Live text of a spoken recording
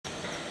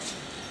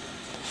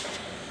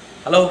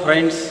Hello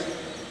friends,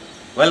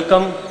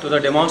 welcome to the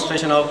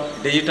demonstration of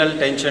digital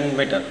tension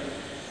meter.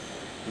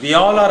 We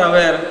all are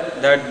aware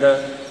that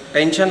the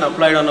tension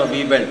applied on a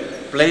V-belt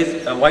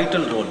plays a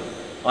vital role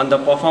on the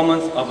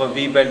performance of a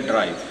V-belt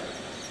drive.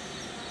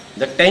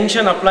 The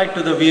tension applied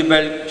to the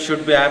V-belt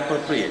should be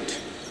appropriate.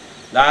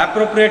 The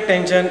appropriate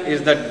tension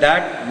is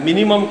that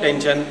minimum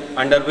tension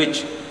under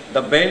which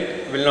the belt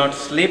will not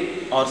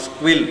slip or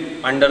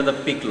squill under the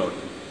peak load.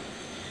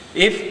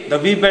 If the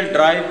V-belt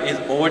drive is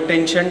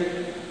over-tensioned,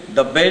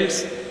 the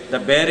belts, the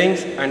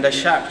bearings and the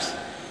shafts,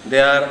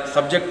 they are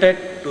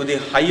subjected to the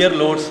higher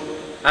loads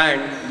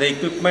and the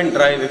equipment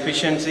drive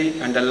efficiency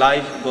and the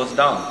life goes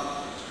down.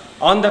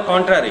 On the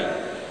contrary,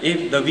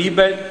 if the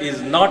V-belt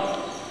is not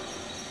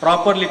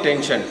properly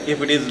tensioned,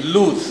 if it is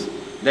loose,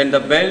 then the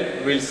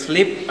belt will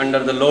slip under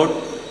the load,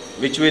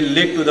 which will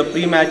lead to the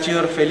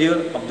premature failure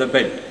of the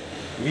belt.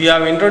 We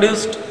have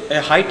introduced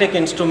a high-tech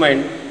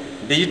instrument,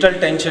 digital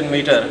tension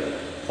meter,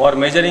 for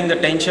measuring the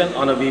tension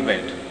on a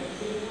V-belt.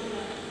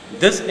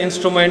 This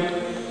instrument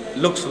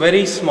looks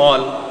very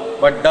small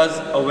but does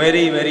a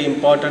very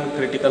important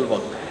critical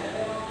work.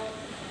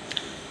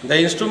 The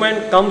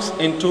instrument comes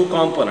in two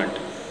components.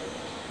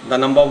 The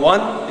number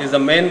one is the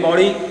main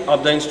body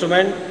of the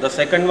instrument, the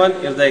second one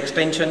is the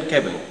extension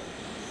cable.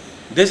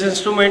 This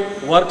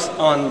instrument works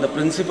on the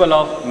principle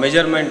of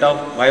measurement of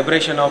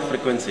vibration of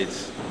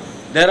frequencies.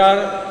 There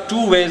are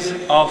two ways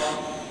of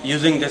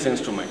using this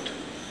instrument.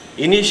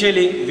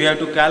 Initially, we have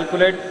to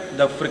calculate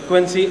the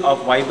frequency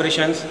of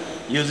vibrations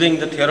using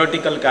the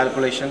theoretical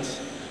calculations.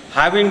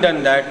 Having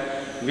done that,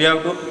 we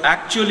have to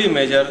actually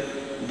measure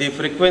the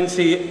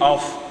frequency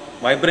of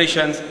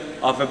vibrations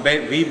of a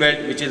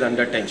V-belt which is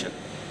under tension.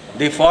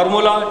 The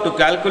formula to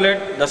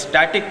calculate the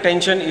static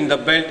tension in the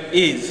belt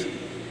is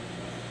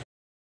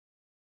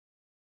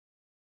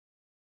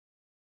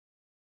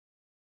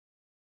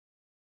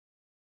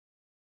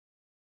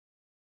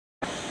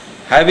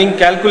having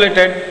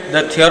calculated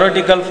the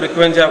theoretical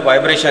frequency of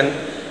vibration,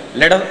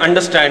 let us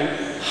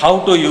understand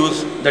how to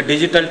use the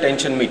digital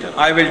tension meter.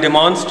 I will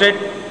demonstrate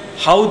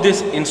how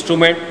this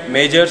instrument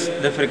measures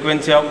the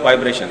frequency of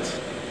vibrations.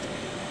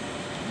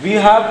 We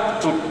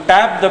have to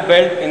tap the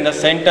belt in the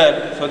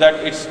center so that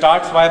it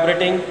starts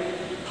vibrating.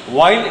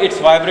 While it's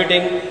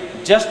vibrating,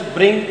 just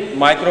bring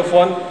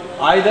microphone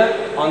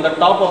either on the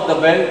top of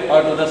the belt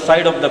or to the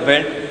side of the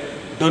belt.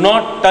 Do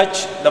not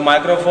touch the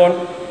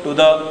microphone to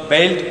the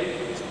belt,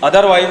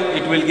 otherwise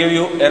it will give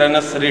you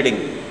erroneous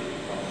reading.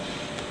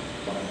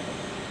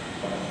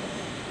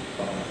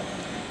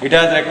 It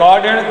has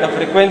recorded the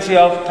frequency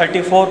of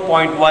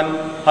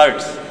 34.1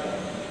 Hertz.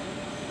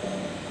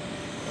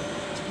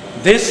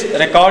 This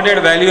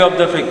recorded value of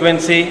the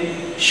frequency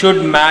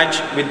should match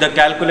with the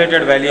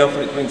calculated value of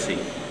frequency.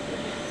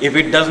 If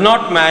it does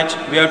not match,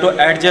 we have to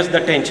adjust the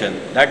tension.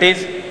 That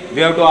is,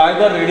 we have to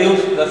either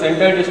reduce the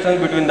center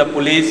distance between the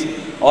pulleys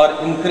or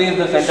increase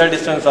the center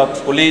distance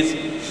of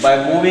pulleys by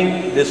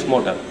moving this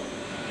motor.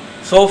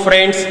 So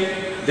friends,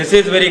 this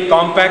is very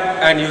compact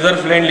and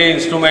user-friendly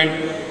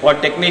instrument for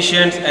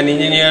technicians and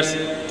engineers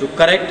to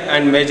correct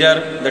and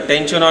measure the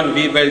tension on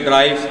V-belt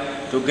drives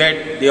to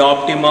get the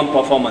optimum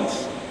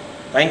performance.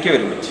 Thank you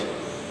very much.